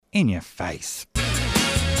in your face.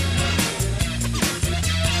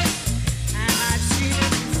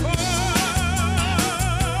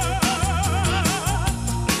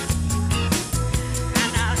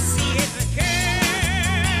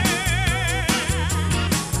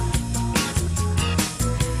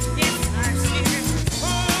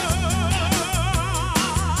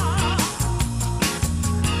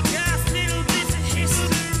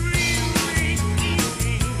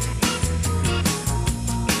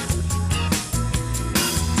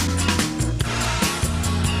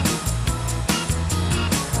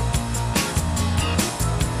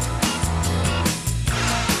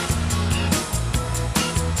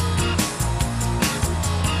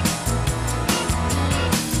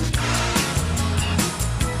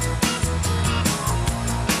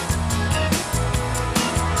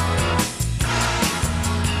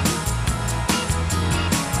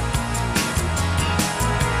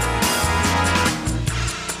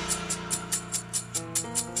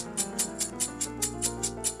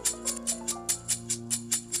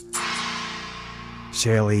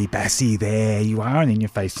 Shirley Bassey, there you are, and In Your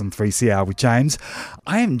Face on 3CR with James.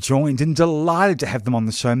 I am joined and delighted to have them on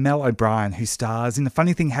the show, Mel O'Brien, who stars in The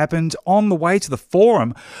Funny Thing Happened on the Way to the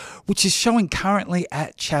Forum, which is showing currently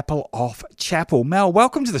at Chapel Off Chapel. Mel,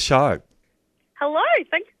 welcome to the show. Hello,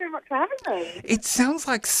 thank you very much for having me. It sounds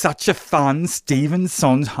like such a fun Stephen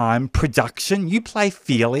Sondheim production. You play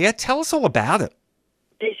Felia. Tell us all about it.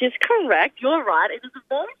 This is correct. You're right. It is a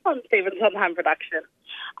very fun Stephen Sondheim production.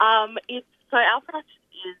 So our production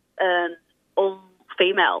is an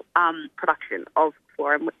all-female production of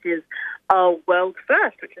Forum, which is a world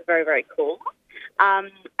first, which is very, very cool.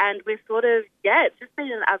 And we're sort of, it's just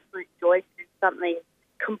been an absolute joy to do something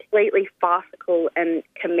completely farcical and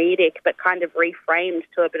comedic, but kind of reframed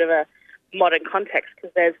to a bit of a modern context,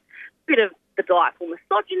 because there's a bit of the delightful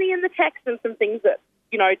misogyny in the text and some things that,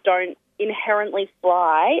 don't inherently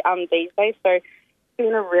fly these days. So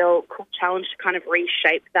been a real cool challenge to kind of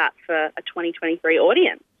reshape that for a 2023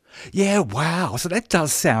 audience. Yeah, wow. So that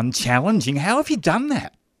does sound challenging. How have you done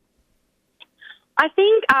that? I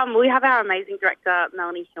think we have our amazing director,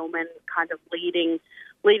 Melanie Hillman, kind of leading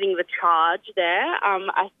the charge there.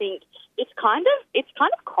 I think it's kind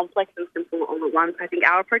of complex and simple all at once. I think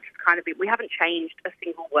our approach has kind of been, we haven't changed a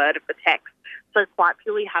single word of the text. So it's quite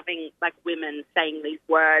purely having like women saying these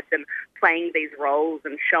words and playing these roles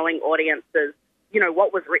and showing audiences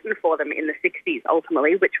what was written for them in the 60s,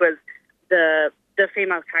 ultimately, which was the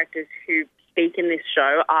female characters who speak in this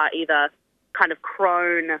show are either kind of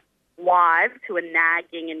crone wives who are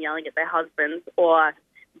nagging and yelling at their husbands, or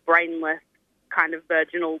brainless kind of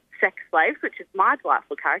virginal sex slaves, which is my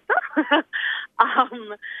delightful character.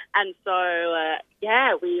 And so,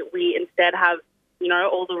 we instead have,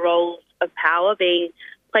 all the roles of power being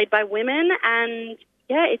played by women, and,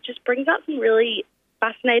 it just brings out some really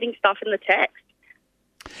fascinating stuff in the text.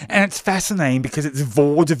 And it's fascinating because it's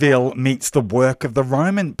vaudeville meets the work of the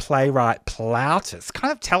Roman playwright Plautus.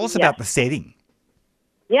 Kind of tell us about the setting.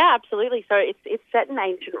 Yeah, absolutely. So it's set in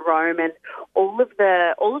ancient Rome, and all of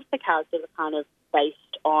the characters are kind of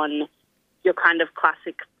based on your kind of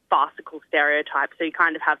classic farcical stereotypes. So you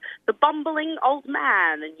kind of have the bumbling old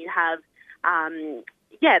man, and you have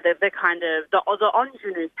the kind of the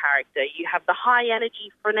ingenue character. You have the high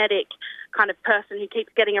energy, frenetic kind of person who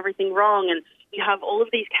keeps getting everything wrong, and you have all of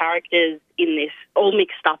these characters in this, all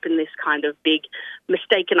mixed up in this kind of big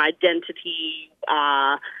mistaken identity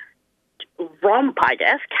romp, I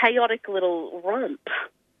guess, chaotic little romp.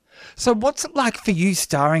 So what's it like for you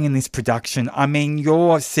starring in this production? I mean,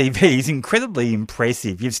 your CV is incredibly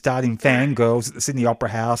impressive. You've starred in Fangirls at the Sydney Opera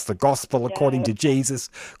House, The Gospel According to Jesus,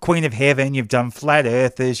 Queen of Heaven, you've done Flat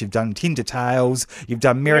Earthers, you've done Tinder Tales, you've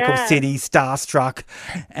done Miracle City, Starstruck,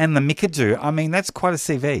 and The Mickadoo. I mean, that's quite a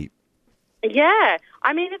CV. Yeah,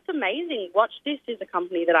 I mean, it's amazing. Watch This is a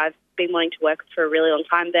company that I've been wanting to work with for a really long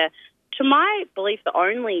time. They're, to my belief, the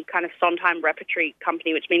only kind of Sondheim repertory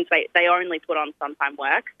company, which means they only put on Sondheim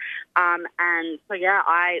work. And so,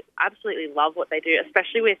 I absolutely love what they do,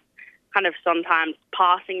 especially with kind of Sondheim's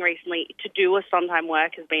passing recently. To do a Sondheim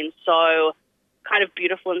work has been so kind of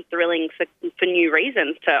beautiful and thrilling for new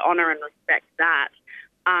reasons, to honour and respect that.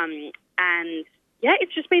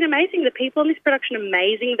 It's just been amazing. The people in this production are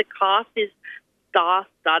amazing. The cast is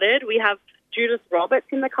star-studded. We have Judith Roberts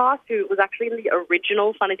in the cast, who was actually in the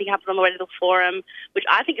original Funny Thing Happened on the Way to the Forum, which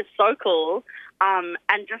I think is so cool, and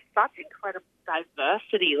just such incredible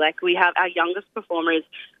diversity. Like, we have our youngest performer is,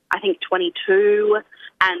 I think, 22,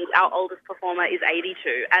 and our oldest performer is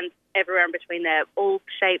 82, and everywhere in between there, all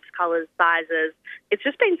shapes, colours, sizes. It's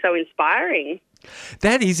just been so inspiring.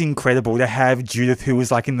 That is incredible to have Judith, who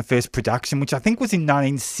was like in the first production, which I think was in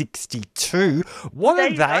 1962. What There are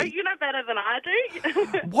you go. they? You know better than I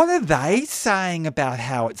do. What are they saying about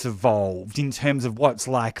how it's evolved in terms of what's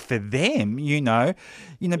like for them? Being in a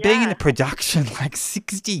Yeah. production like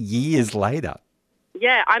 60 years later.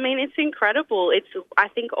 Yeah, I mean, it's incredible. I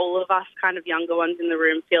think all of us kind of younger ones in the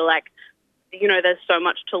room feel like, there's so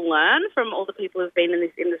much to learn from all the people who've been in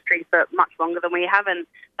this industry for much longer than we have, and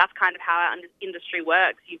that's kind of how our industry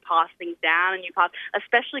works. You pass things down, and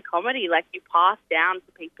especially comedy, like you pass down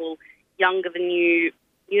to people younger than you,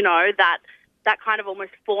 that kind of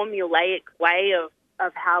almost formulaic way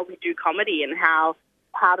of how we do comedy and how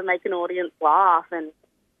to make an audience laugh, and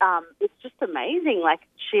it's just amazing. Like,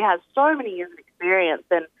 she has so many years of experience,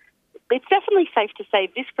 and it's definitely safe to say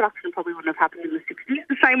this production probably wouldn't have happened in the 60s,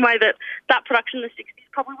 the same way that production in the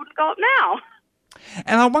 60s probably wouldn't go up now.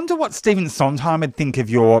 And I wonder what Stephen Sondheim would think of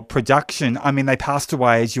your production. I mean, they passed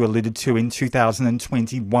away, as you alluded to, in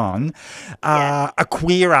 2021. Yeah. A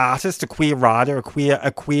queer artist, a queer writer,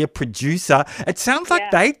 a queer producer. It sounds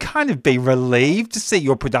like they'd kind of be relieved to see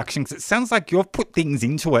your production, because it sounds like you've put things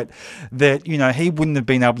into it that, he wouldn't have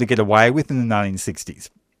been able to get away with in the 1960s.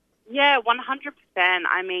 Yeah, 100%.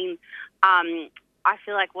 I mean, I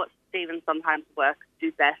feel like what Stephen Sondheim's works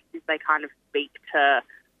do best is they kind of speak to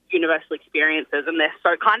universal experiences, and they're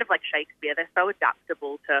so kind of like Shakespeare. They're so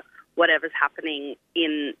adaptable to whatever's happening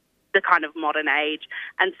in the kind of modern age,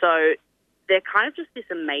 and so they're kind of just this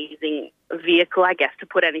amazing vehicle, I guess, to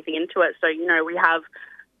put anything into it. So we have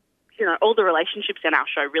all the relationships in our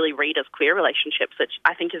show really read as queer relationships, which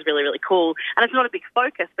I think is really, really cool. And it's not a big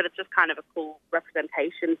focus, but it's just kind of a cool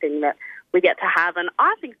representation thing that we get to have. And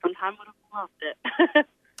I think Sondheim would have loved it.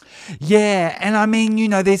 Yeah, and I mean,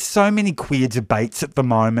 there's so many queer debates at the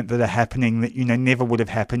moment that are happening that, never would have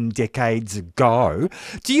happened decades ago.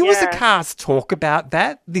 Do you as a cast talk about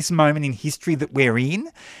that, this moment in history that we're in,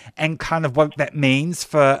 and kind of what that means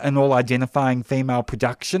for an all-identifying female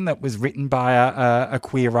production that was written by a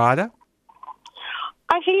queer writer?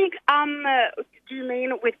 I think, do you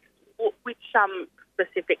mean which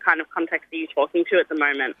specific kind of context are you talking to at the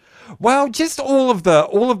moment? Well, just all of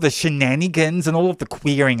the shenanigans and all of the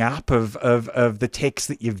queering up of the text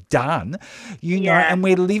that you've done, and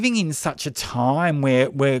we're living in such a time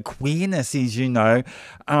where queerness is,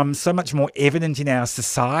 so much more evident in our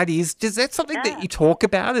society. Is that something that you talk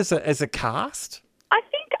about as a cast? I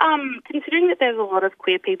think, considering that there's a lot of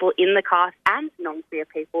queer people in the cast and non-queer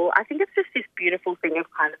people, I think it's just this beautiful thing of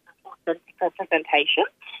kind of authentic representation.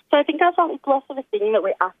 So I think that's less of a thing that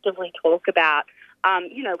we actively talk about.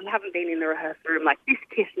 We haven't been in the rehearsal room like, this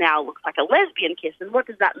kiss now looks like a lesbian kiss, and what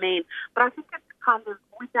does that mean? But I think it's kind of,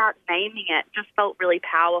 without naming it, just felt really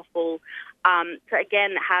powerful to,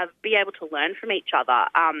 again, be able to learn from each other.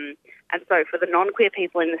 And so for the non-queer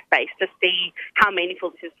people in the space to see how meaningful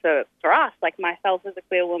this is for us, like myself as a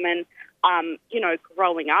queer woman,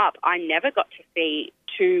 growing up, I never got to see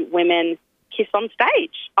two women kiss on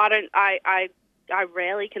stage. I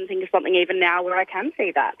rarely can think of something even now where I can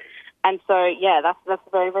see that. And so, that's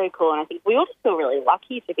very, very cool. And I think we all just feel really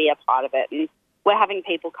lucky to be a part of it. And we're having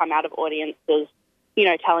people come out of audiences,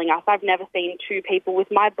 telling us, I've never seen two people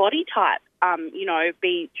with my body type,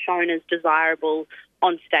 be shown as desirable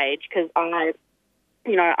on stage, because I'm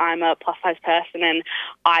a plus-size person and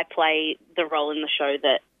I play the role in the show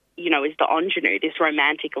that, is the ingenue, this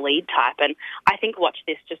romantic lead type. And I think Watch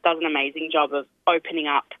This just does an amazing job of opening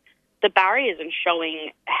up the barriers and showing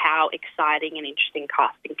how exciting and interesting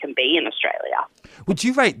casting can be in Australia. Would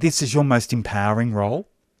you rate this as your most empowering role?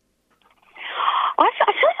 I feel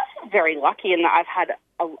like I'm very lucky in that I've had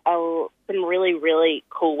some really, really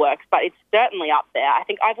cool work, but it's certainly up there. I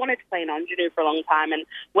think I've wanted to play an ingenue for a long time, and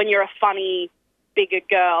when you're a funny, bigger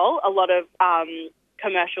girl, a lot of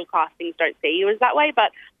commercial castings don't see you as that way,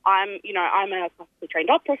 but I'm a classically trained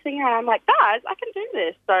opera singer, and I'm like, guys, I can do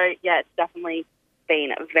this. So, it's definitely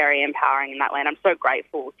been very empowering in that way, and I'm so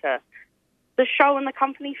grateful to the show and the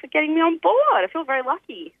company for getting me on board. I feel very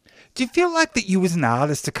lucky. Do you feel like that you as an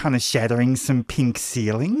artist are kind of shattering some pink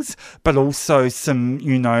ceilings, but also some,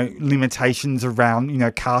 limitations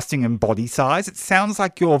around, casting and body size? It sounds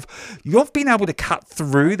like you've been able to cut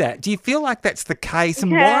through that. Do you feel like that's the case?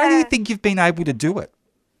 And why do you think you've been able to do it?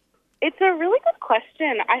 It's a really good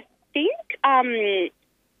question. I think a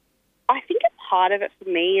part of it for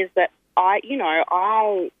me is that I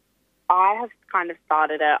have kind of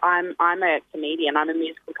started I'm a comedian. I'm a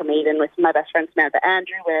musical comedian with my best friend Samantha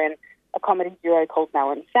Andrew. We're in a comedy duo called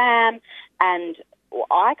Mel and Sam, and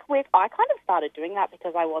I kind of started doing that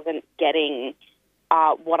because I wasn't getting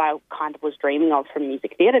what I kind of was dreaming of from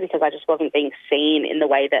music theatre, because I just wasn't being seen in the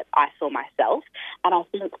way that I saw myself. And I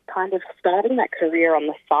think kind of starting that career on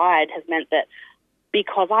the side has meant that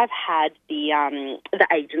because I've had the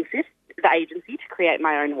agency to create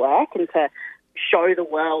my own work and to show the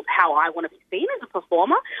world how I want to be seen as a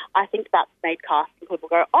performer, I think that's made casting people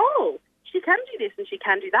go, oh, she can do this and she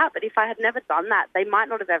can do that. But if I had never done that, they might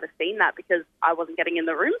not have ever seen that because I wasn't getting in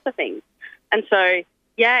the room for things. And so,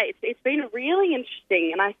 yeah, it's been really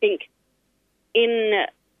interesting. And I think in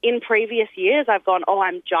previous years, I've gone, oh,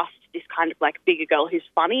 I'm just this kind of like bigger girl who's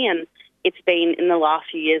funny. And it's been in the last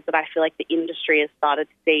few years that I feel like the industry has started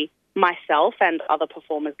to see myself and other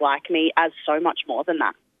performers like me as so much more than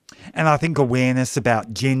that. And I think awareness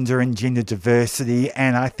about gender and gender diversity,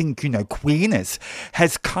 and I think, queerness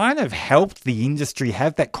has kind of helped the industry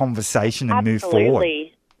have that conversation and move forward.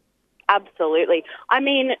 Absolutely. I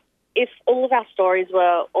mean, if all of our stories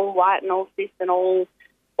were all white and all cis and all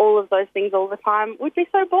of those things all the time, we'd be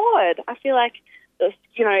so bored. I feel like,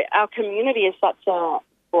 our community is such a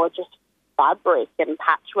gorgeous fabric and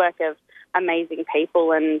patchwork of amazing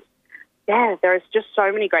people, and yeah, there's just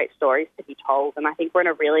so many great stories to be told, and I think we're in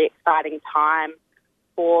a really exciting time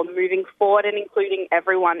for moving forward and including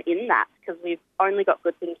everyone in that, because we've only got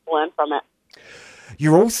good things to learn from it.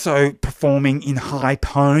 You're also performing in High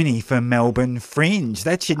Pony for Melbourne Fringe.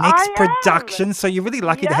 That's your next production, so you're really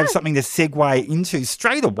lucky to have something to segue into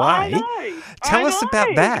straight away. Tell us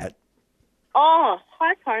about that. Oh,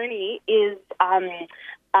 High Pony is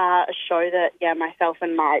a show that, myself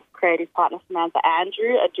and my creative partner Samantha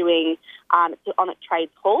Andrew are doing on at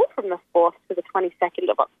Trades Hall from the 4th to the 22nd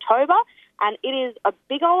of October. And it is a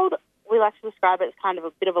big old, we like to describe it as kind of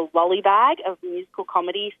a bit of a lolly bag of musical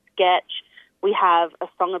comedy, sketch. We have a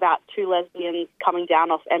song about two lesbians coming down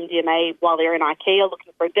off MDMA while they're in IKEA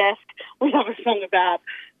looking for a desk. We have a song about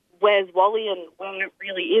where's Wally and when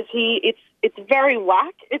really is he. It's very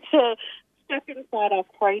whack. It's a step inside our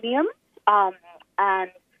cranium. And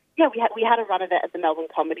yeah, we had a run of it at the Melbourne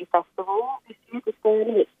Comedy Festival this year.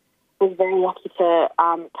 It was very lucky to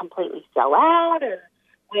completely sell out, and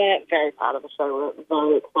we're very proud of the show. We're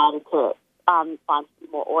very excited to find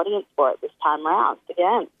some more audience for it this time round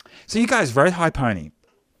again. So you guys wrote High Pony?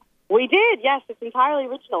 We did, yes. It's entirely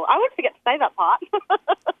original. I would forget to say that part.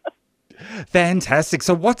 Fantastic.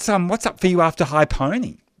 So what's up for you after High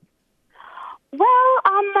Pony? Well,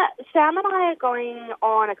 Sam and I are going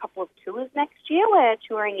on a couple of tours next year. We're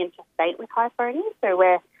touring interstate with High Pony, so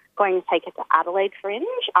we're going to take it to Adelaide Fringe,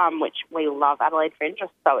 which we love Adelaide Fringe. We're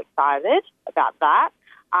so excited about that.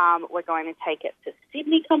 We're going to take it to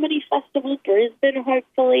Sydney Comedy Festival, Brisbane,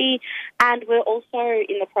 hopefully, and we're also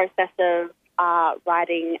in the process of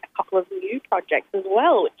writing a couple of new projects as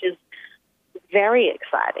well, which is very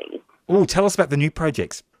exciting. Oh, tell us about the new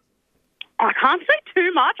projects. I can't say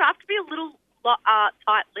too much. I have to be a little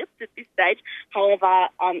tight-lipped at this stage. However,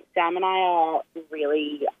 Sam and I are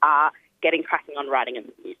really getting cracking on writing a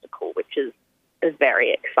musical, which is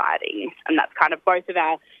very exciting, and that's kind of both of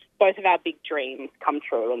our big dreams come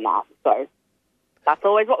true in that. So that's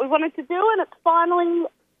always what we wanted to do, and it's finally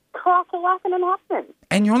crack-a-lacking and happening.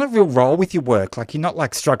 And you're on a real roll with your work. Like, you're not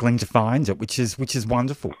like struggling to find it, which is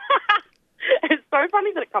wonderful. It's so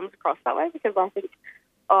funny that it comes across that way, because I think,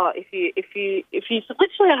 if you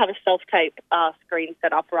literally, I have a self-tape screen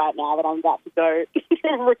set up right now that I'm about to go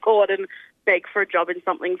record and beg for a job in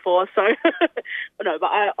something for. So, no, but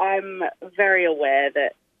I'm very aware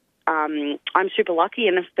that I'm super lucky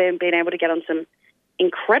and have been able to get on some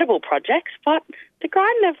incredible projects, but the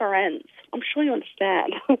grind never ends. I'm sure you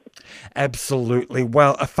understand. Absolutely.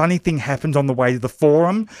 Well, a funny thing happened on the way to the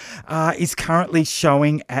Forum is currently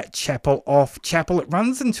showing at Chapel Off Chapel. It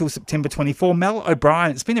runs until September 24. Mel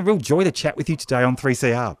O'Brien, it's been a real joy to chat with you today on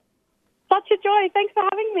 3CR. Such a joy. Thanks for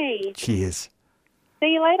having me. Cheers.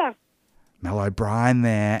 See you later. Mel O'Brien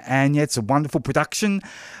there. And yeah, it's a wonderful production.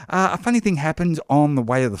 A funny thing happened on the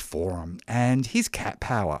way to the Forum, and here's Cat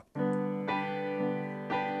Power.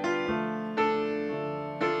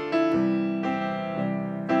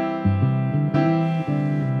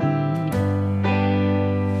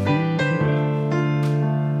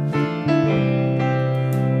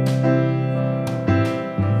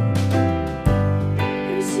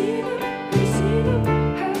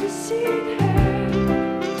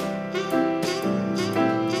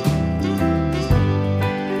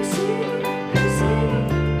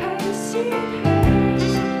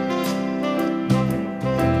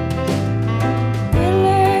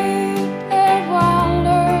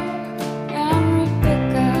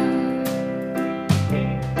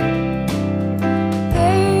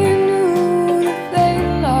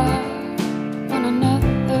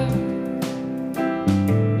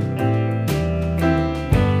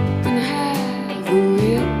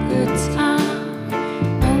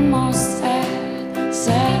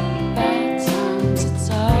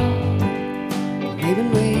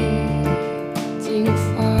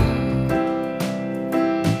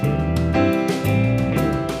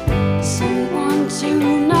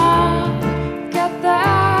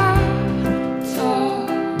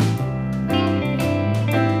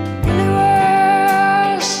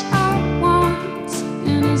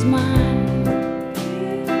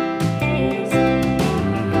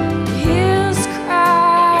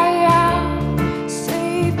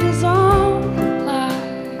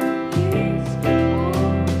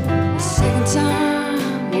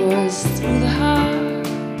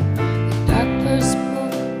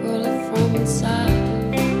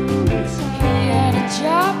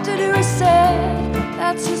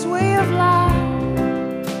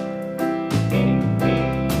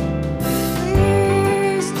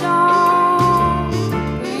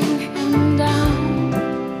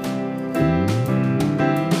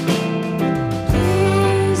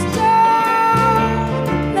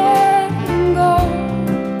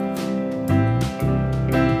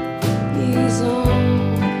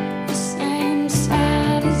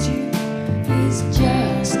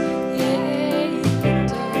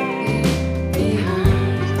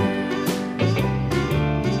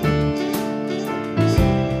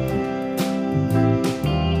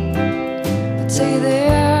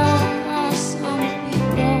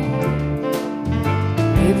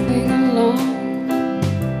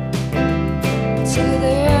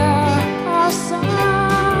 there are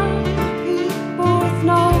some we both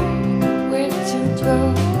know where to go.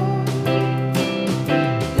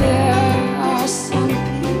 There are some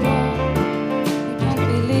people who don't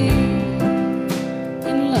believe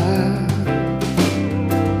in love.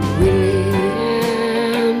 Willie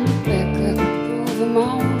and Rebecca prove them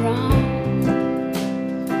all wrong.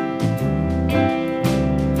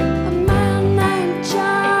 A man named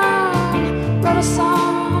John wrote a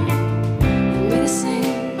song for me to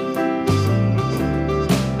sing.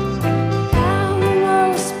 How the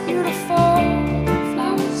most beautiful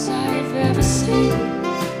flowers I've ever seen.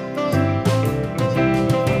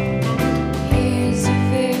 He's a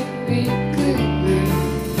very good man.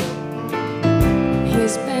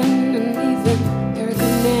 He's been an even very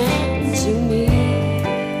good man to me.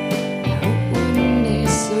 I hope one day,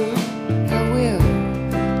 son, I will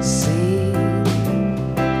see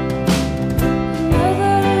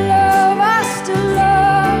another love I still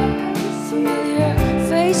love, a familiar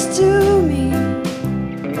face to me,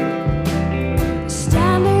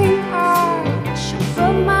 standing arch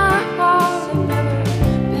above my heart. I've never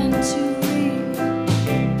been to reach.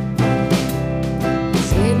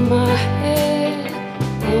 He's laid my head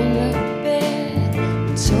on the bed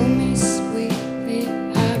and told me sweetly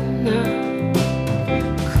I'm not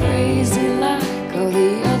crazy like all the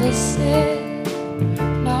others said.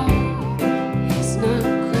 No, he's not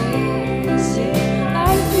crazy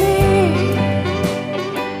like me.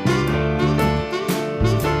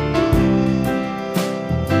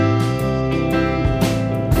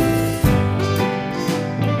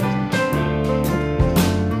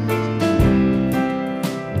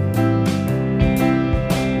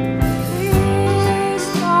 Please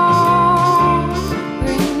don't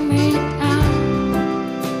bring me down.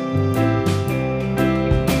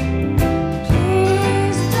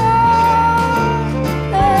 Please don't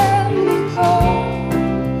let me go.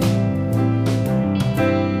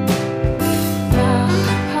 My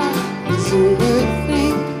heart is a weird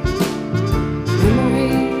thing.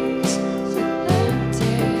 Memories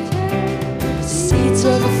neglected. Seeds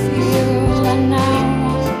of a field I now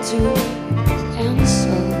want to and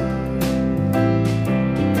sow.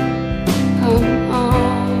 I'm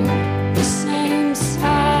on the same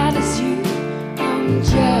side as you. I'm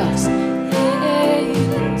just a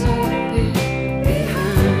little bit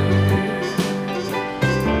behind.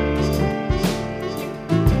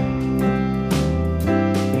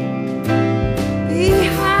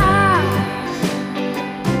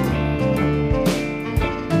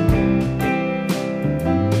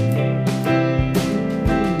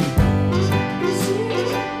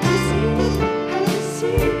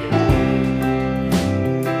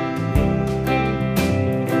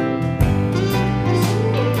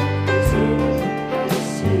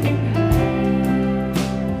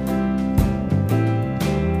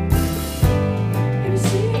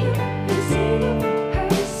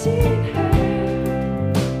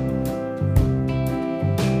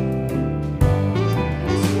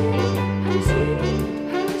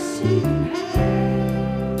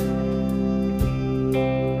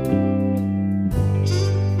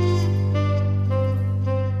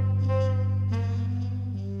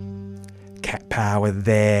 Cat power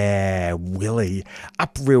there, Willie.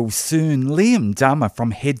 Up real soon, Liam Dummer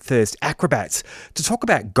from Headfirst Acrobats to talk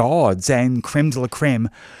about gods and creme de la creme.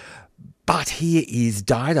 But here is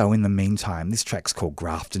Dido in the meantime. This track's called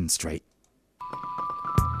Grafton Street.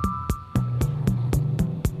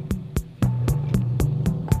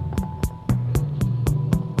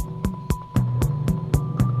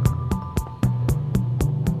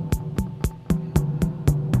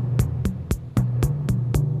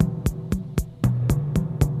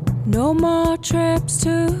 No more trips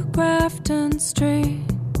to Grafton Street.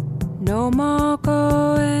 No more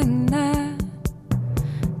going there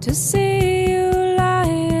to see you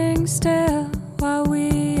lying still while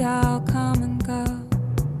we all come and go.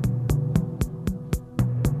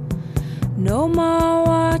 No more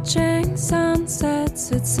watching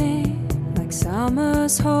sunsets, it seems like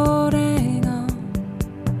summer's holding on.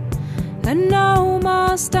 And no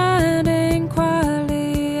more standing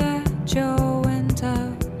quietly at your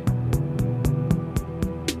window.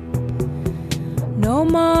 No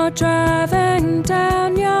more driving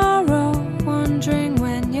down your road, wondering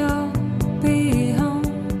when you'll be home.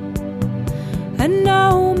 And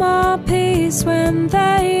no more peace when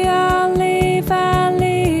they all leave and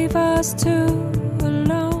leave us two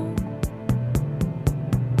alone.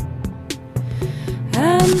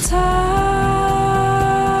 And time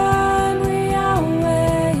we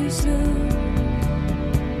always lose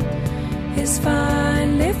is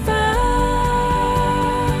finally found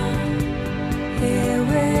here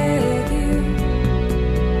with you.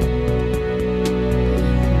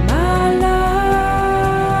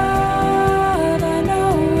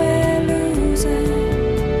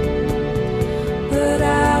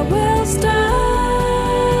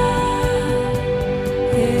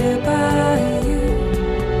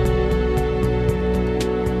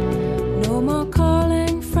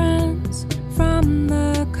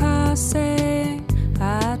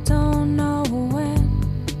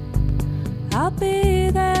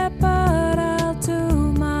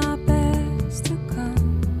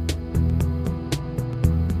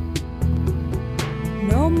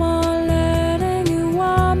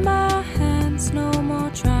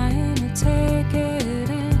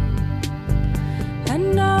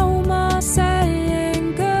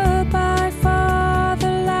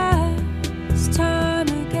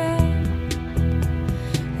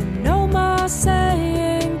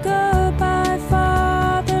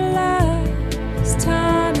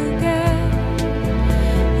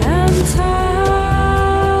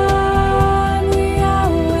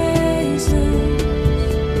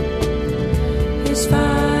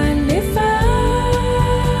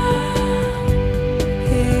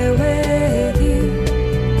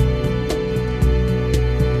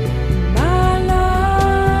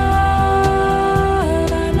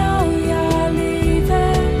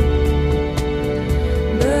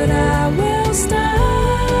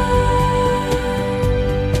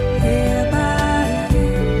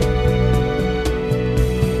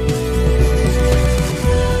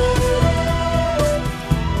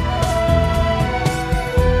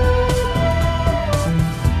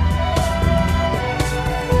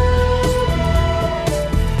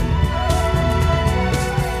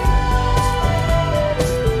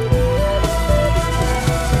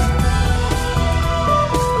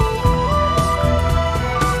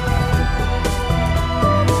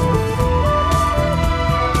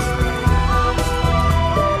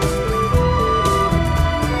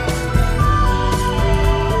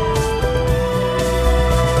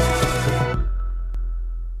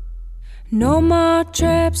 No more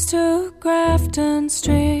trips to Grafton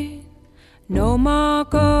Street, no more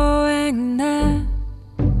going there,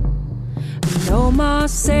 no more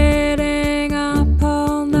sitting up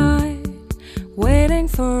all night waiting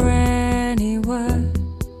for any word.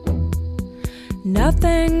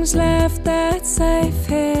 Nothing's left that's safe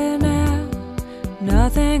here now,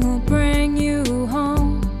 nothing will bring you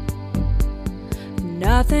home,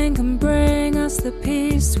 nothing can bring us the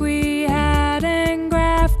peace we had in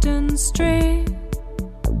Grafton Street.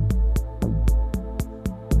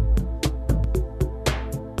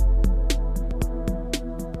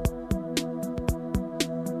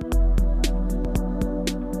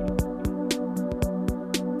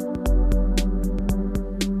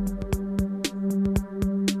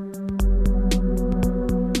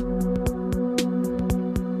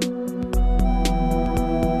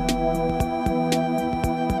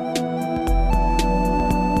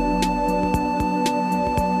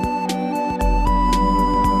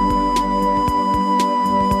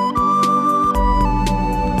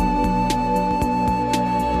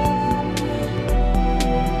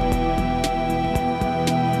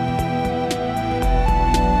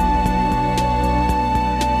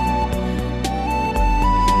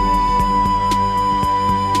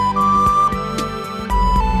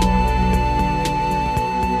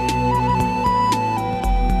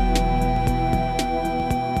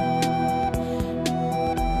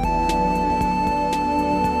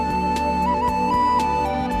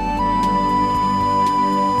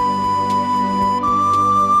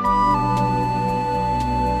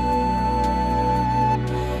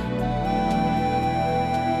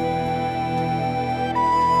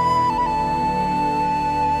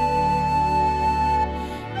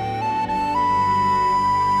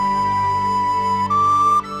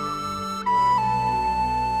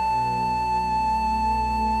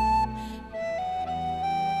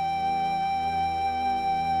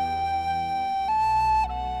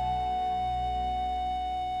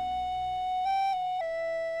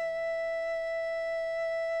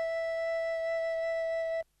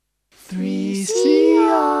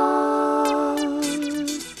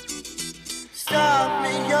 Stop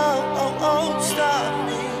me, oh, stop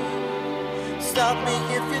me. Stop me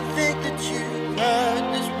if you think that you heard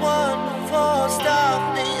this one before. Stop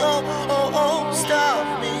me, oh, stop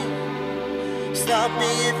me. Stop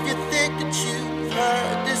me if you think that you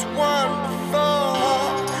heard this one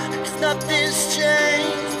before. 'Cause nothing's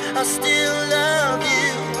changed, I still love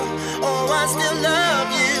you. Oh, I still love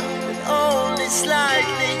you. Only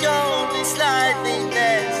slightly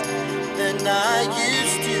less than I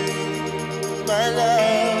used to, my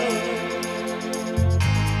love.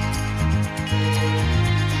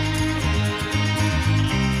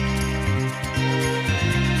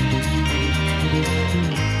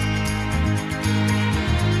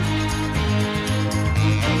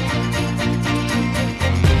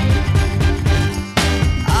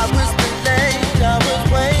 I was delayed, I was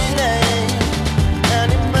waiting. An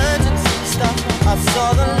emergency stop. I saw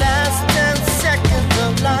the last 10 seconds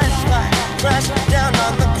of life crash down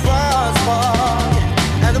on the crossbar,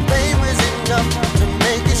 and the pain was enough to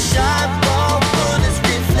make a shot ball bullets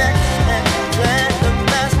reflect and plan the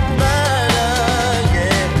mass murder.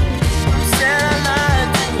 Yeah, who said I lied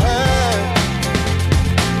to her?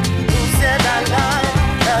 Who said I lied?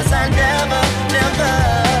 'Cause I never.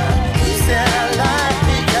 Who said I lied?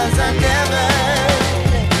 Because I never.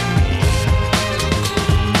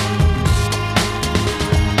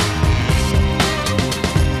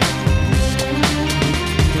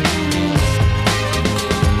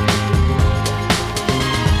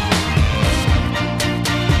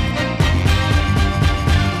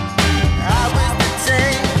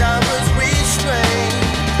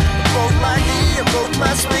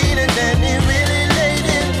 My sweet, and then he really laid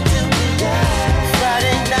into me.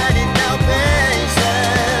 Friday night in Albania.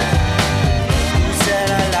 Who said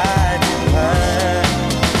I lied to her?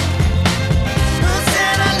 Who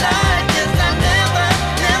said I lied? 'Cause I never.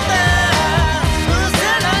 Who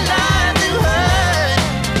said I lied to her?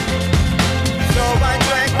 So I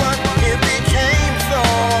drank one, it became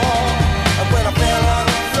four. And when I fell on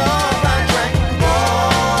the floor, I drank more.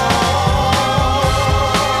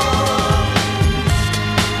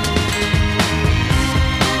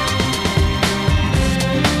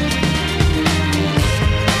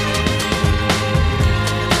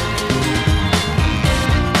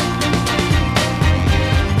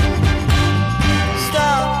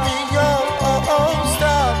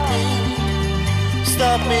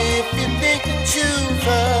 Stop me if you think that you've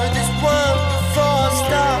heard this one before.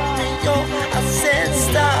 Stop me, I said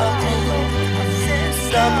stop me.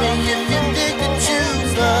 Stop me if you think that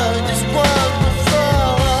you've heard this one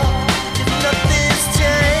before.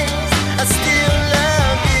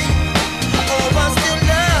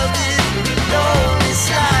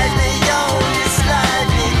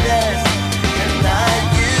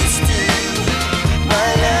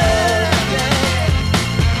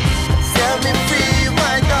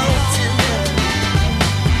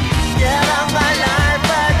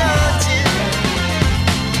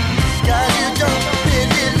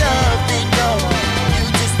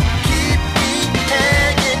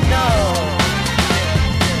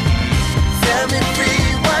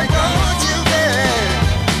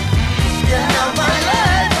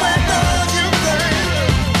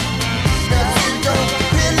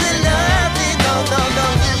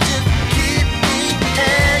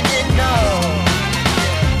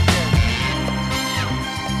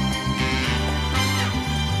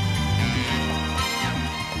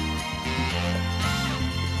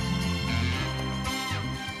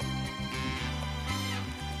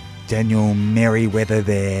 Daniel Merriweather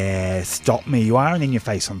there. Stop Me. You are and in your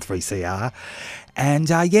face on 3CR. And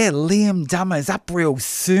Liam Dummer's up real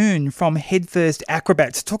soon from Headfirst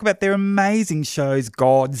Acrobats to talk about their amazing shows,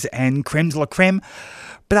 Gods and Creme de la Creme.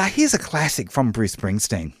 But here's a classic from Bruce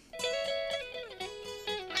Springsteen.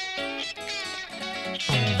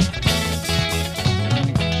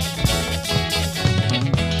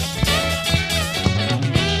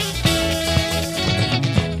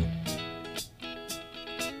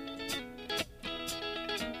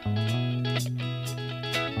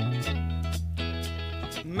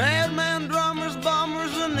 Madman drummers,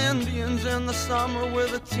 bombers, and Indians in the summer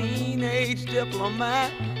with a teenage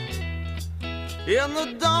diplomat. In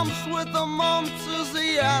the dumps with the mumps as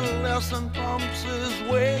the adolescent pumps his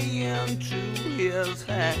way into his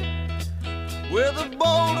hat. With a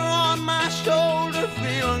boulder on my shoulder,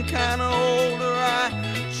 feeling kinda older, I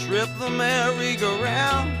trip the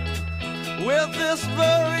merry-go-round. With this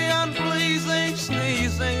very unpleasing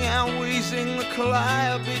sneezing and wheezing, the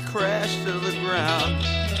calliope crashed to the ground.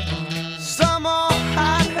 Some old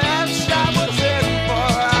hot hat shot was heading for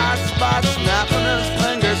a hot spot, snapping his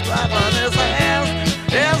fingers, clapping his hands.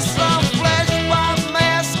 And some flesh bomb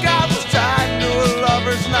mascot was tied to a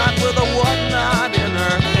lover's knot with a whatnot in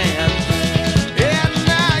her hand. And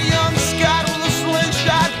now young Scott with a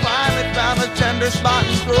slingshot finally found a tender spot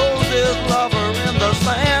and throws his lover in the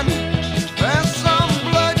sand. And some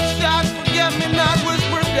bloodshot forget-me-not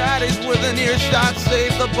whisper daddies with an earshot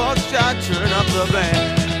save the buckshot, turn up the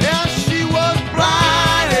band. And she was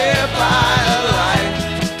blinded by the light,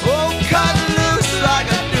 oh, cut loose like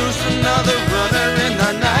a deuce, another runner in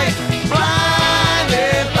the night.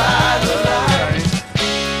 Blinded by the light.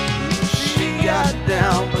 She got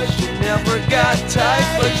down, but she never got tight,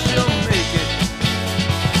 but she'll make it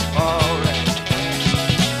alright.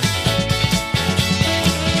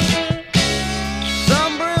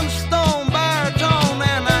 Some brimstone, baritone,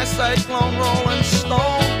 anti-cyclone, rolling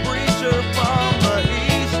stone, preacher from the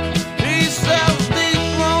east. He sells deep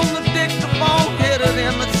from the dictaphone, hit it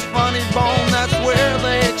in its funny bone, that's where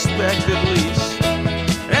they expect at least.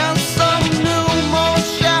 And some new moon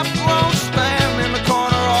chaperone stand in the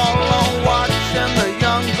corner all alone, watching the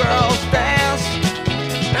young girls dance.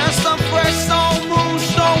 And some fresh soul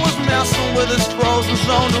moonstone was messing with his frozen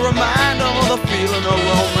zone to remind him of the feeling of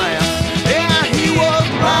romance. And he was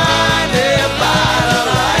blinded by the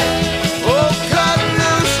light, oh, cut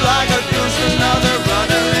loose like a deuce, another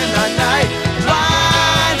runner in the night.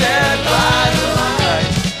 Blinded by the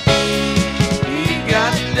light. He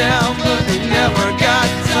got down, but he never got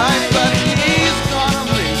tight, but he's gonna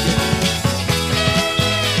make it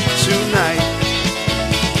tonight.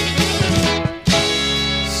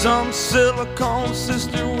 Some silicone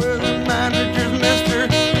sister with a manager's mister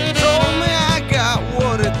told me I got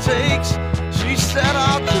what it takes. She said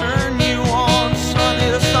I'll turn you on, sonny,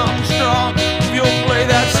 to something strong if you'll play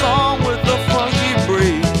that song with the funky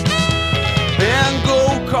breed. And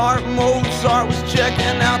go-kart Mozart was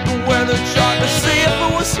checking out the weather chart to see if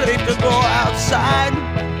it was safe to go outside.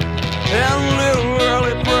 And little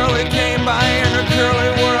Early Pearly came by in her curly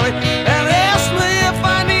whirly and asked me if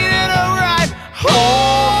I needed a ride.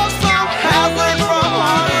 Oh, some hazard from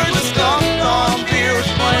Harvard skunked on beer was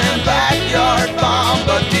playing backyard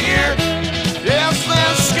bombardier. Yes,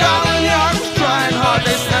 then Scotland Yard was trying hard.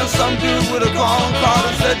 They sent some dude with a calling card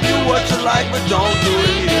and said, do what you like, but don't do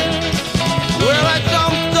it here. Well, I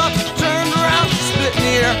jumped up, turned around, spit in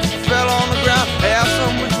the air, fell on the ground, asked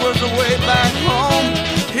him which was the way back home.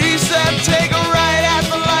 He said, take a right at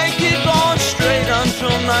the light, keep going straight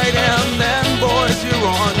until night, and then, boys, you're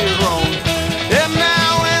on your own. And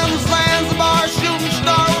now in Zanzibar, shooting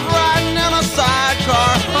star was riding in a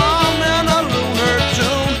sidecar, humming a lunar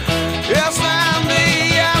tune. Yes, and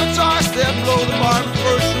the avatar stepped below the bar, but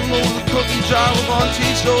first remove the cookie jar. We're gonna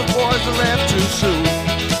teach those boys to laugh too soon.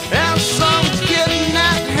 And some kid in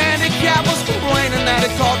that handicap was complaining that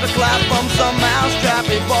he caught the clap from some mousetrap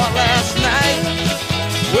he bought last night.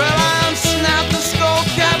 Well, I unsnapped the skull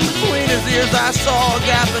cap between his ears. I saw a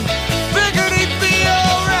gap and figured he'd be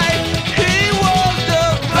alright. He was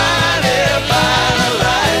just blinded by the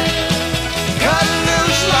light, cut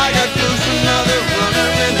loose like a deuce, another runner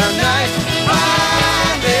in the night.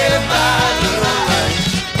 Blinded by the light.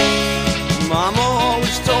 Mama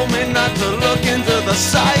always told me not to look into the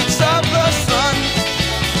sights of the sun.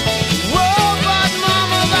 Whoa, but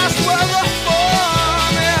mama, that's where the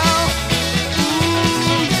fun is.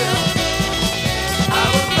 Ooh, yeah. I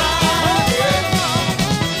was blinded.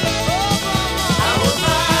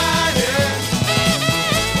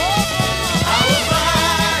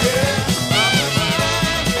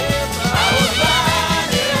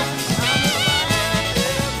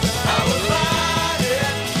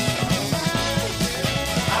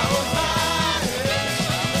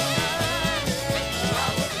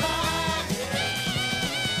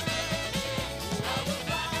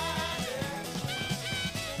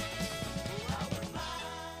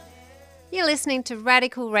 listening to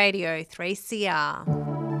Radical Radio 3CR.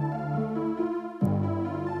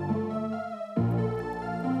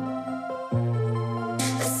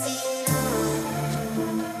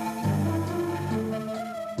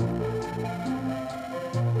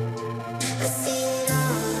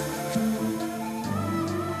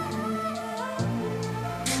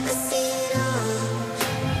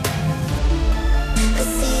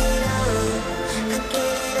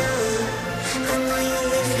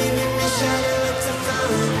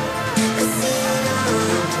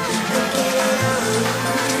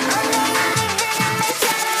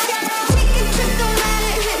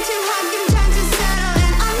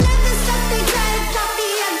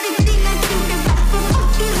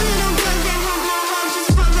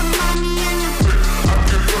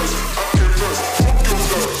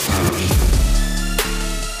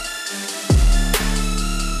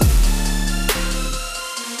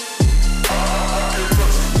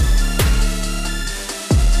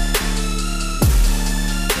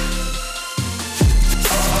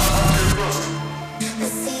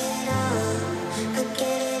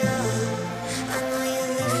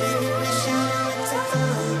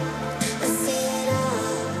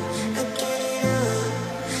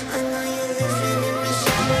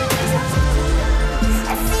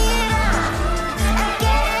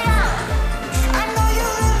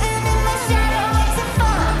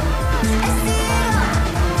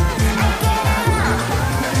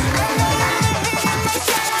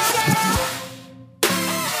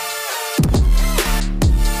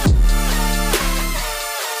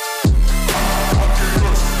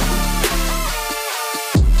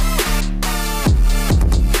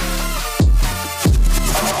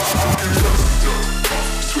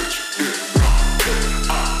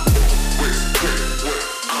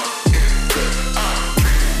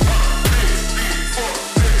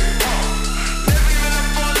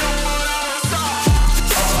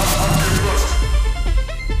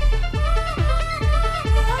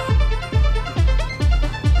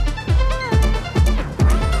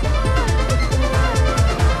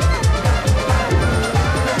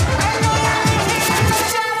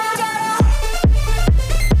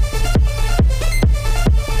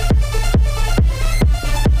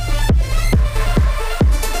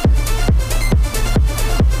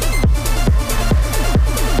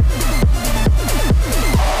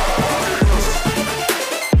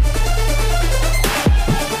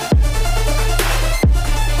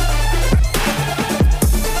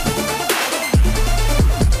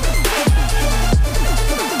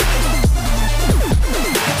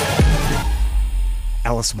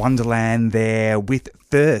 Alice Wonderland there with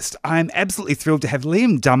Thirst. I'm absolutely thrilled to have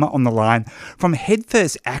Liam Dummer on the line from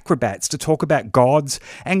Headfirst Acrobats to talk about gods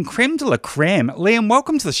and creme de la creme. Liam,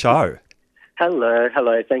 welcome to the show. Hello.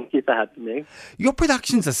 Thank you for having me. Your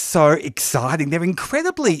productions are so exciting. They're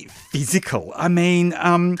incredibly physical. I mean,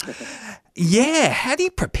 yeah, how do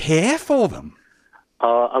you prepare for them?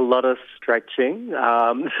 A lot of stretching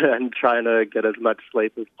and trying to get as much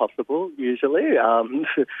sleep as possible, usually.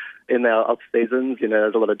 In our off-seasons,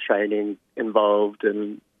 there's a lot of training involved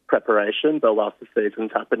in preparation, but whilst the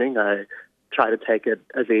season's happening, I try to take it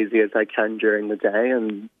as easy as I can during the day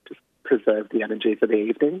and just preserve the energy for the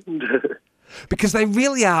evening. Because they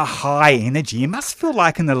really are high energy. You must feel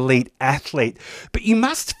like an elite athlete, but you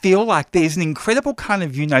must feel like there's an incredible kind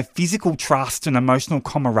of, physical trust and emotional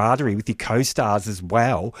camaraderie with your co-stars as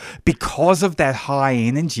well because of that high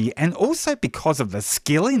energy and also because of the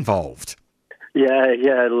skill involved. Yeah,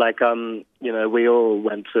 we all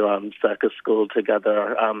went to circus school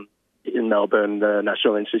together in Melbourne, the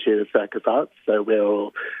National Institute of Circus Arts, so we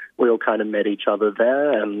all kind of met each other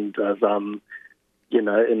there, and as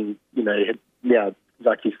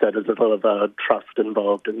like you said, there's a lot of trust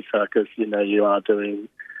involved in circus. You are doing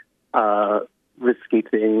risky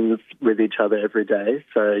things with each other every day.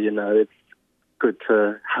 So, it's good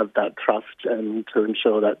to have that trust and to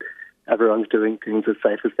ensure that everyone's doing things as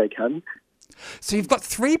safe as they can. So you've got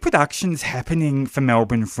 3 productions happening for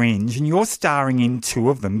Melbourne Fringe and you're starring in 2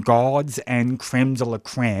 of them, Gods and Creme de la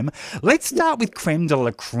Creme. Let's start with Creme de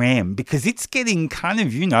la Creme because it's getting kind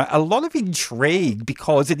of, a lot of intrigue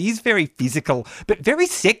because it is very physical but very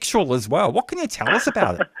sexual as well. What can you tell us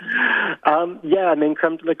about it?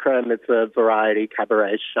 Creme de la Creme, it's a variety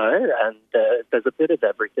cabaret show and there's a bit of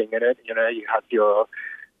everything in it. You have your,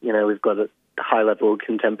 we've got a high-level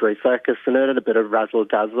contemporary circus in it, a bit of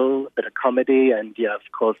razzle-dazzle, a bit of comedy, and, of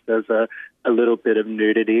course, there's a little bit of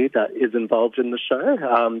nudity that is involved in the show,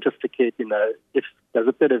 just to keep, if there's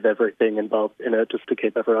a bit of everything involved in it, just to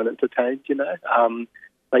keep everyone entertained,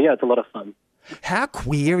 But, yeah, it's a lot of fun. How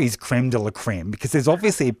queer is Creme de la Creme? Because there's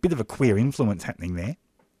obviously a bit of a queer influence happening there.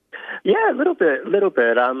 Yeah, a little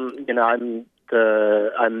bit. I'm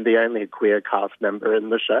the only queer cast member in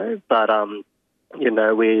the show, but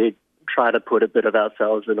we try to put a bit of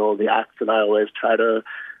ourselves in all the acts, and I always try to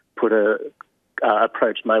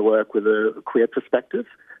approach my work with a queer perspective.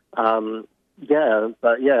 Everyone's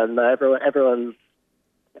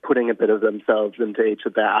putting a bit of themselves into each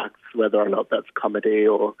of their acts, whether or not that's comedy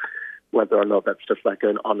or whether or not that's just like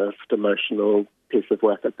an honest, emotional piece of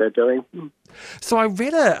work that they're doing. So I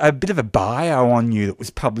read a bit of a bio on you that was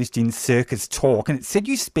published in Circus Talk, and it said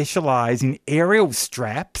you specialise in aerial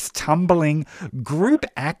straps, tumbling, group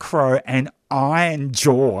acro, and iron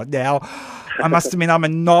jaw. Now, I must admit, I'm a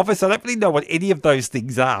novice. I don't really know what any of those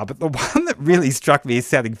things are, but the one that really struck me as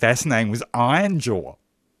sounding fascinating was iron jaw.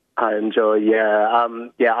 Iron jaw, yeah.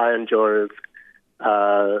 Iron jaw is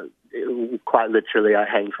quite literally I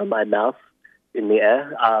hang from my mouth in the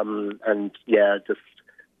air, just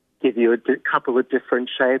give you a couple of different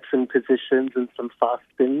shapes and positions and some fast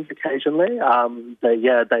spins occasionally.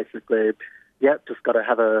 Just got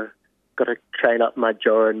to train up my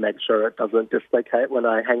jaw and make sure it doesn't dislocate when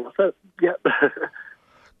I hang off it. Yep.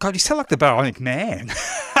 God, you sound like the Bionic Man.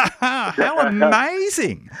 How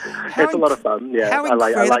amazing! It's a lot of fun. Yeah, how I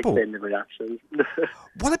like incredible. seeing the reactions.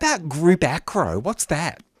 What about group acro? What's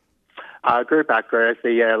that? Group acro, so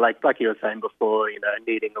like you were saying before,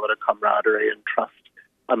 needing a lot of camaraderie and trust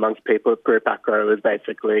amongst people. Group acro is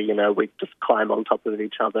basically, we just climb on top of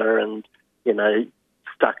each other and,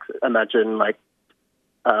 imagine like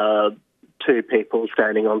 2 people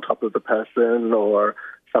standing on top of the person or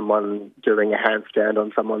someone doing a handstand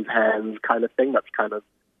on someone's hands kind of thing. That's kind of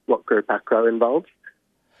what group acro involves.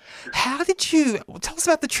 How did you tell us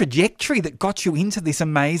about the trajectory that got you into this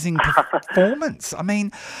amazing performance? I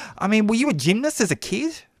mean, were you a gymnast as a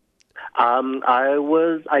kid?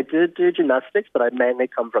 I did do gymnastics, but I mainly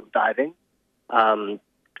come from diving,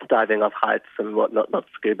 diving off heights and whatnot, not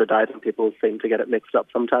scuba diving. People seem to get it mixed up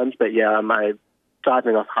sometimes, but my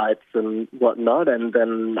diving off heights and whatnot. And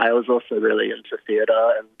then I was also really into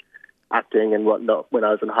theatre and acting and whatnot when I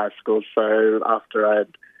was in high school. So after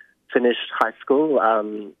I'd finished high school,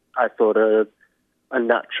 I thought a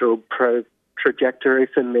natural trajectory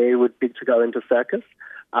for me would be to go into circus.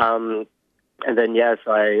 And then,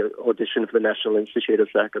 so I auditioned for the National Institute of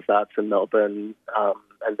Circus Arts in Melbourne,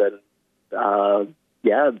 and then,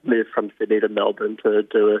 moved from Sydney to Melbourne to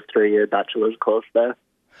do a 3-year bachelor's course there.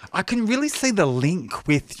 I can really see the link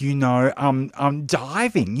with, diving,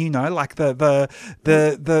 like the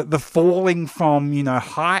falling from,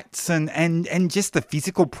 heights and just the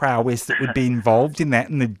physical prowess that would be involved in that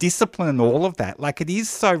and the discipline and all of that. Like, it is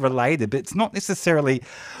so related, but it's not necessarily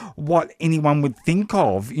what anyone would think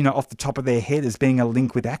of, off the top of their head as being a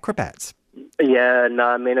link with acrobats. Yeah, no,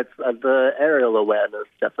 I mean, it's the aerial awareness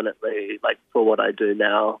definitely, like for what I do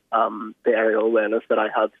now, the aerial awareness that I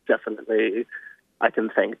have definitely, I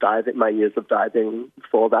can thank my years of diving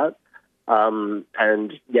for that.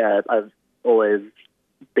 I've always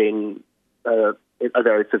been a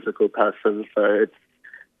very physical person, so it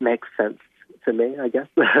makes sense to me, I guess.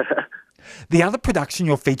 The other production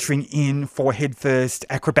you're featuring in for Headfirst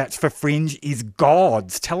Acrobats for Fringe is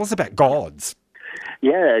Gods. Tell us about Gods.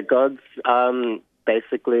 Yeah, Gods,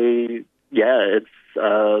 basically,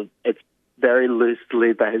 it's very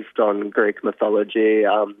loosely based on Greek mythology,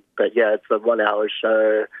 but it's a 1-hour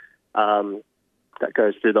show that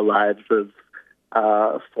goes through the lives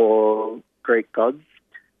of 4 Greek gods,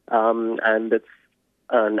 and it's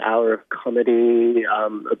an hour of comedy,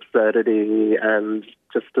 absurdity, and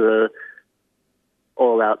just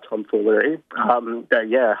all-out tomfoolery.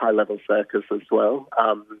 High-level circus as well.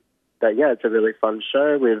 It's a really fun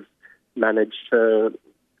show. We've managed to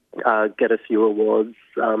get a few awards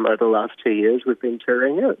over the last 2 years. We've been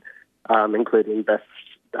touring it, including Best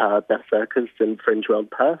Circus in Fringe World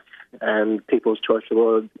Perth and People's Choice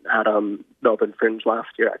Award at Melbourne Fringe last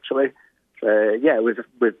year, actually. So,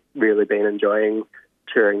 we've really been enjoying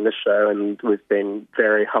touring the show, and we've been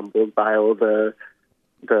very humbled by all the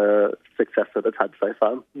success that it's had so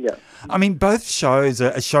far. Yeah. I mean, both shows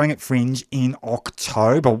are showing at Fringe in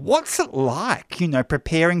October. What's it like,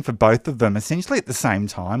 preparing for both of them essentially at the same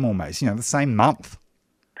time almost, the same month?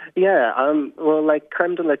 Yeah, like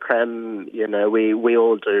creme de la creme, we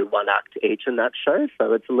all do one act each in that show,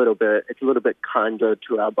 so it's a little bit kinder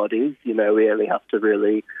to our bodies. We only have to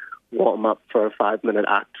really warm up for a 5-minute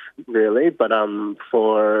act, really. But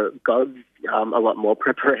for Gods, a lot more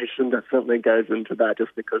preparation definitely goes into that,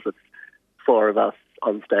 just because it's 4 of us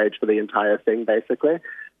on stage for the entire thing, basically.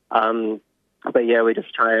 We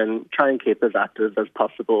just try and keep as active as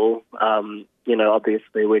possible.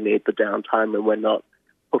 Obviously we need the downtime when we're not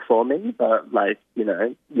performing, but like, you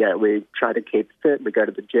know, yeah, we try to keep fit. We go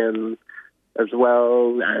to the gym as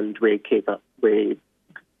well, and we keep up with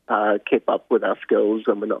our skills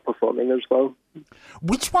when we're not performing as well.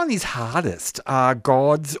 Which one is hardest,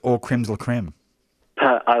 Gods or Creme de la Creme?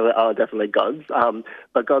 I definitely Gods,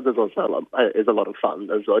 but Gods is also a lot of fun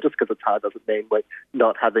as well. Just because it's hard doesn't mean we're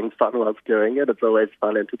not having fun whilst doing it. It's always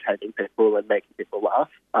fun entertaining people and making people laugh.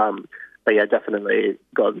 But yeah, definitely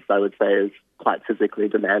Gods, I would say, is quite physically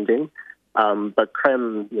demanding. But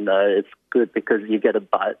Creme, you know, it's good because you get a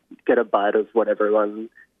bite of what everyone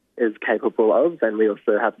is capable of, and we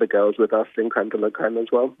also have the girls with us in Creme de la Creme as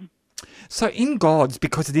well. So in Gods,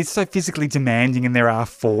 because it is so physically demanding and there are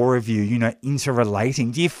 4 of you, you know,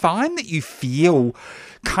 interrelating, do you find that you feel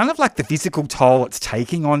kind of like the physical toll it's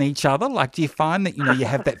taking on each other? Like, do you find that, you know, you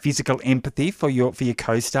have that physical empathy for your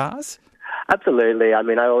co-stars? Absolutely. I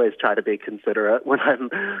mean, I always try to be considerate when I'm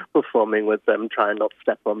performing with them, try and not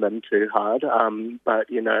step on them too hard. But,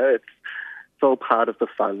 you know, it's all part of the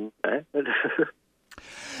fun. You know?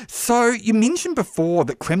 So you mentioned before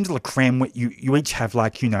that Creme de la Creme, you each have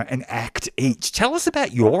like, you know, an act each. Tell us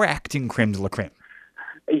about your act in Creme de la Creme.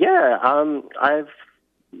 Yeah,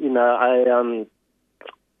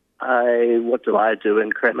 what do I do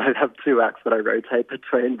in Creme? I have 2 acts that I rotate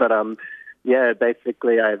between, but yeah,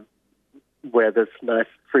 basically I wear this nice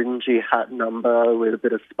fringy hat number with a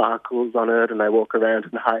bit of sparkles on it, and I walk around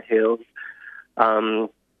in high heels and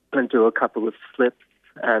do a couple of flips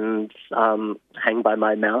and hang by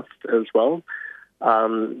my mouth as well.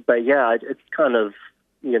 But yeah, it's kind of,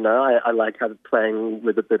 you know, I like playing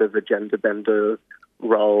with a bit of a gender bender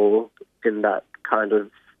role in that kind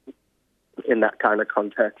of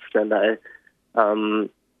context, and I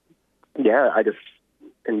just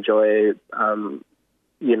enjoy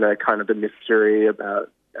you know, kind of the mystery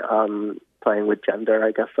about playing with gender,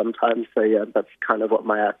 I guess, sometimes. So yeah, that's kind of what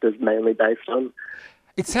my act is mainly based on.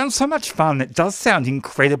 It sounds so much fun. It does sound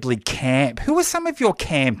incredibly camp. Who are some of your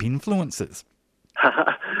camp influences?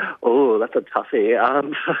 Oh, that's a toughie.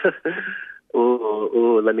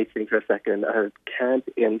 Let me think for a second. A camp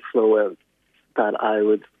influence that I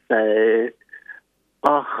would say...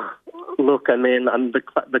 Oh, look, I mean, I'm the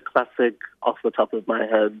classic off the top of my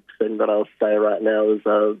head thing that I'll say right now is,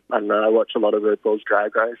 I don't know, I watch a lot of RuPaul's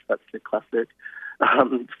Drag Race. That's the classic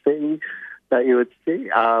thing that you would see.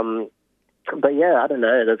 But yeah, I don't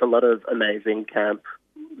know. There's a lot of amazing camp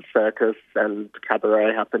circus and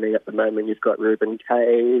cabaret happening at the moment. You've got Ruben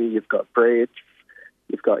K, you've got Breach,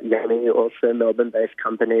 you've got Yummy, also Melbourne-based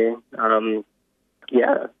company.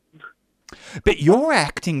 Yeah. But your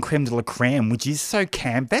acting Creme de la Creme, which is so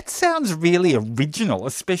camp, that sounds really original,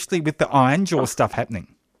 especially with the Iron Jaw stuff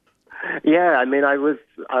happening. Yeah, I mean, the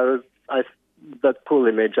cool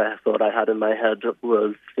image I thought I had in my head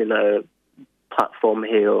was, you know, platform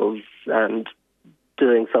heels and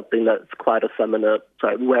doing something that's quite effeminate.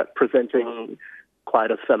 So we're presenting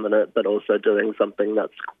quite effeminate, but also doing something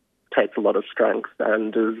that takes a lot of strength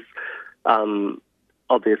and is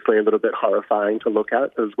obviously a little bit horrifying to look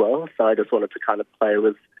at as well. So I just wanted to kind of play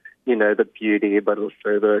with, you know, the beauty, but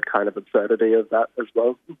also the kind of absurdity of that as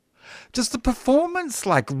well. Does the performance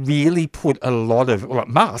really put a lot of, well, it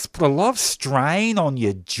must put a lot of strain on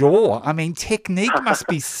your jaw? I mean, technique must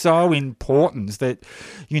be so important that,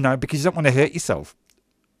 you know, because you don't want to hurt yourself.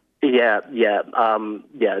 Yeah,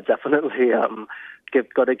 definitely.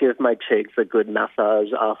 Got to give my cheeks a good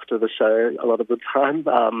massage after the show a lot of the time.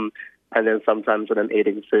 And then sometimes when I'm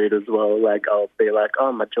eating food as well, I'll be like,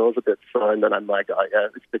 oh, my jaw's a bit sore, and then I'm like, oh yeah,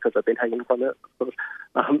 it's because I've been hanging from it.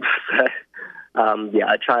 I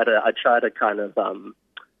try to kind of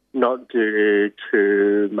not do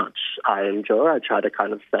too much iron jaw. I try to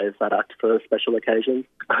kind of save that act for special occasions.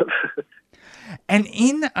 And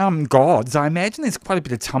in Gods, I imagine there's quite a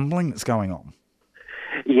bit of tumbling that's going on.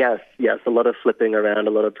 Yes, a lot of flipping around,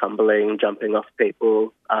 a lot of tumbling, jumping off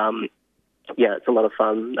people. Yeah, it's a lot of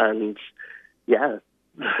fun, and yeah.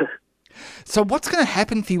 So what's going to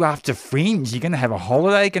happen for you after Fringe? You're going to have a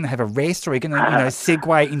holiday, going to have a rest, or are you going to,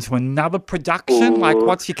 segue into another production? Ooh.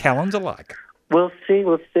 What's your calendar like? We'll see.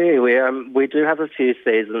 We do have a few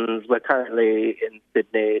seasons. We're currently in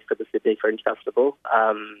Sydney for the Sydney Fringe Festival,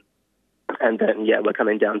 and then we're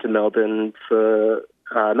coming down to Melbourne for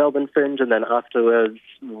Melbourne Fringe, and then afterwards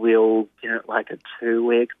we'll get a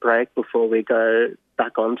 2-week break before we go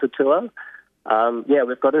back onto tour.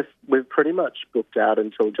 We've pretty much booked out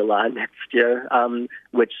until July next year,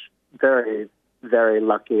 which very, very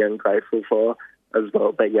lucky and grateful for as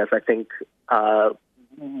well. But yes, I think,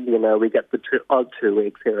 we get the odd 2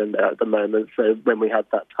 weeks here and there at the moment. So when we have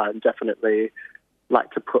that time, definitely like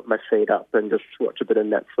to put my feet up and just watch a bit of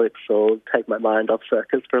Netflix or take my mind off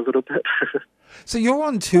circus for a little bit. So you're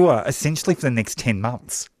on tour essentially for the next 10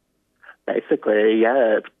 months. Basically,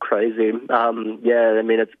 yeah, it's crazy. Yeah, I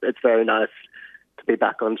mean, it's very nice to be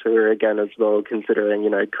back on tour again as well, considering,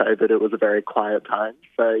 COVID, it was a very quiet time.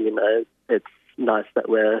 So, it's nice that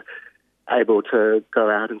we're able to go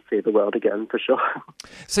out and see the world again, for sure.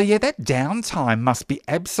 So, yeah, that downtime must be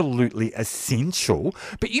absolutely essential,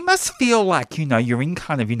 but you must feel like, you're in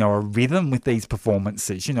kind of, a rhythm with these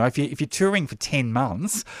performances. If you're touring for 10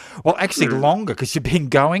 months, well, actually longer because you've been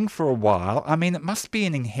going for a while, I mean, it must be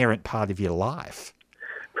an inherent part of your life.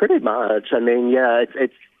 Pretty much. I mean, yeah,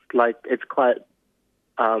 it's quite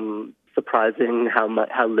surprising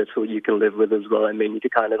how little you can live with as well. I mean, you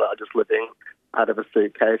kind of are just living out of a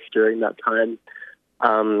suitcase during that time.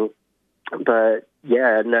 But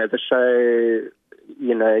yeah, no, the show,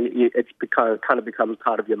 it's kind of becomes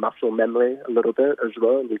part of your muscle memory a little bit as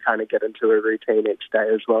well, and you kind of get into a routine each day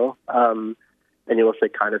as well. And you also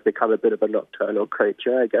kind of become a bit of a nocturnal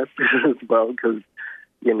creature, I guess, as well, because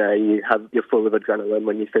you're full of adrenaline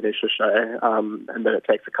when you finish a show, and then it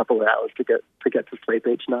takes a couple of hours to get to sleep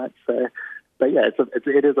each night. So, but yeah,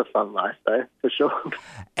 it is a fun life though, for sure.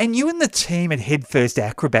 And you and the team at Head First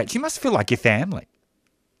Acrobats, you must feel like your family.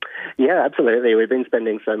 Yeah, absolutely. We've been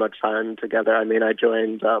spending so much time together. I mean, I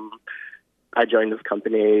joined this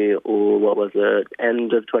company,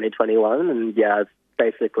 end of 2021, and yeah, I've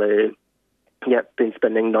basically been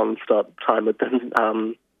spending non-stop time with them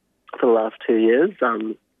for the last 2 years.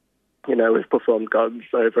 We've performed Gods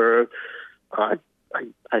over, I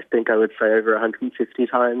think I would say over 150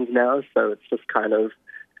 times now. So it's just kind of,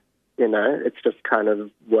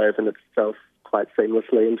 woven itself quite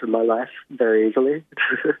seamlessly into my life very easily.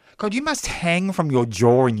 God, you must hang from your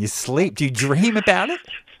jaw in your sleep. Do you dream about it?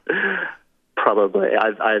 Probably.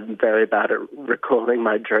 I'm very bad at recalling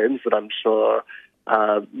my dreams, but I'm sure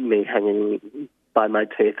me hanging by my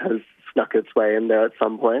teeth has snuck its way in there at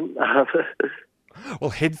some point. Well,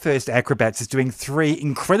 Head First Acrobats is doing 3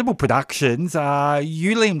 incredible productions.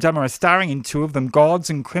 You, Liam Dummer, are starring in 2 of them, Gods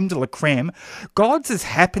and Creme de la Creme. Gods is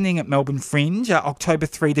happening at Melbourne Fringe, October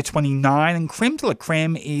 3 to 29, and Creme de la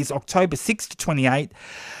Creme is October 6 to 28.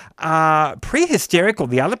 Pre-Hysterical,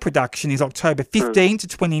 the other production, is October 15 to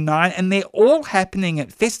 29, and they're all happening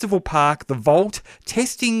at Festival Park, The Vault,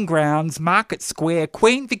 Testing Grounds, Market Square,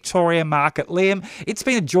 Queen Victoria Market. Liam, it's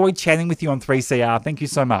been a joy chatting with you on 3CR. Thank you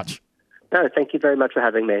so much. No, thank you very much for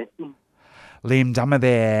having me. Liam Dummer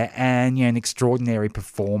there, and an extraordinary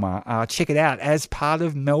performer. Check it out as part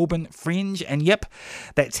of Melbourne Fringe. And yep,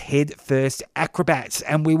 that's Head First Acrobats.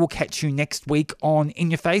 And we will catch you next week on In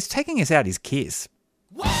Your Face. Taking us out is Kiss.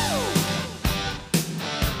 Whoa!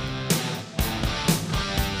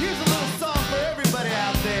 Here's a little song for everybody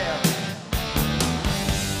out there.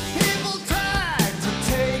 People tried to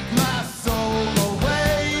take my soul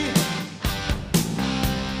away,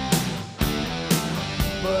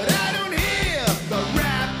 but I don't hear the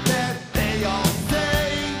rap that they all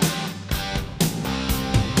say.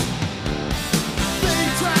 They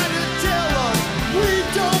try to tell us we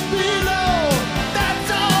don't belong.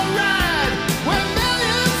 That's alright when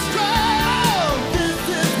millions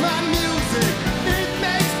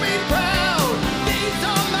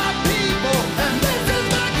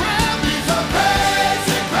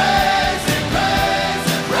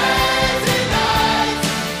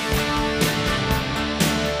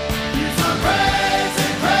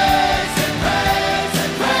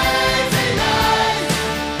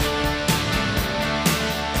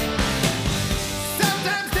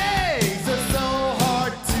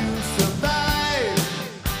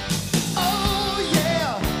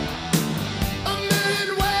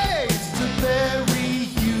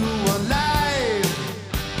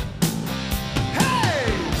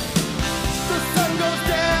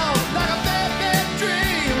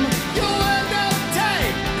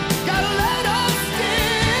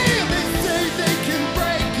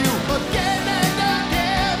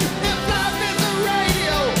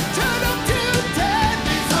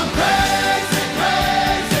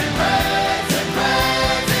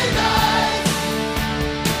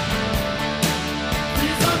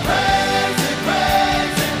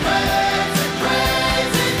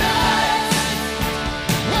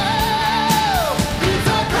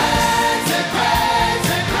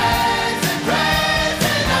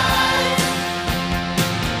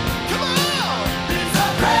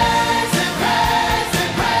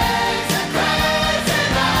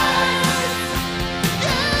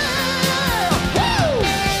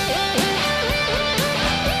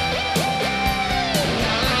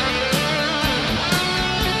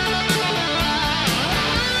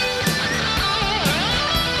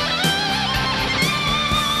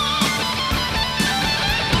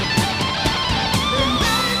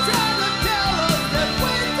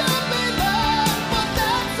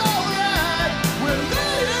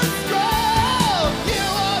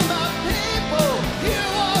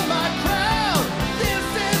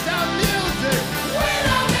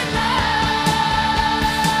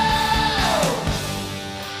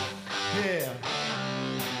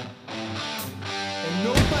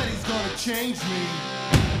nobody's gonna change me.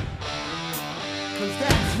 'Cause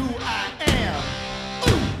that's who I am.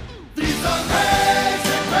 These are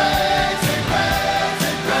crazy, crazy,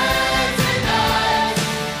 crazy, crazy nights.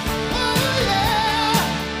 Oh yeah.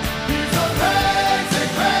 These are crazy,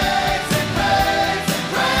 crazy, crazy,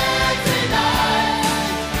 crazy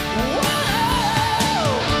nights. Whoa.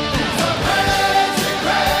 These are crazy,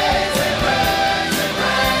 crazy, crazy,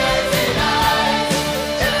 crazy nights.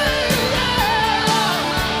 Yeah.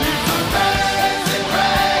 These are crazy,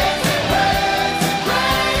 crazy, crazy,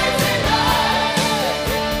 crazy nights.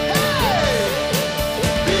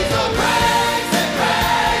 These are crazy,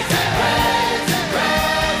 crazy, crazy,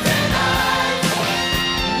 crazy nights.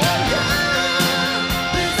 Yeah.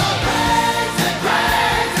 These are crazy,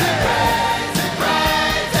 crazy, crazy,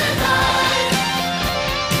 crazy nights.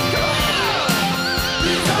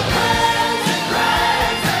 These are crazy, crazy,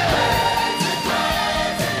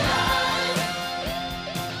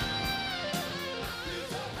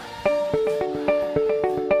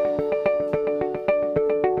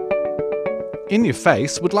 In Your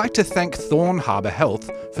Face would like to thank Thorn Harbour Health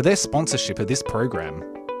for their sponsorship of this program.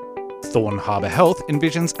 Thorn Harbour Health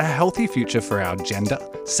envisions a healthy future for our gender,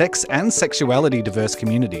 sex and sexuality diverse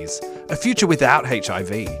communities, a future without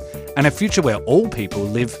HIV, and a future where all people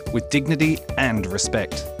live with dignity and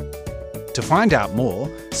respect. To find out more,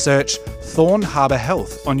 search Thorn Harbour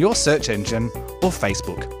Health on your search engine or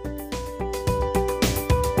Facebook.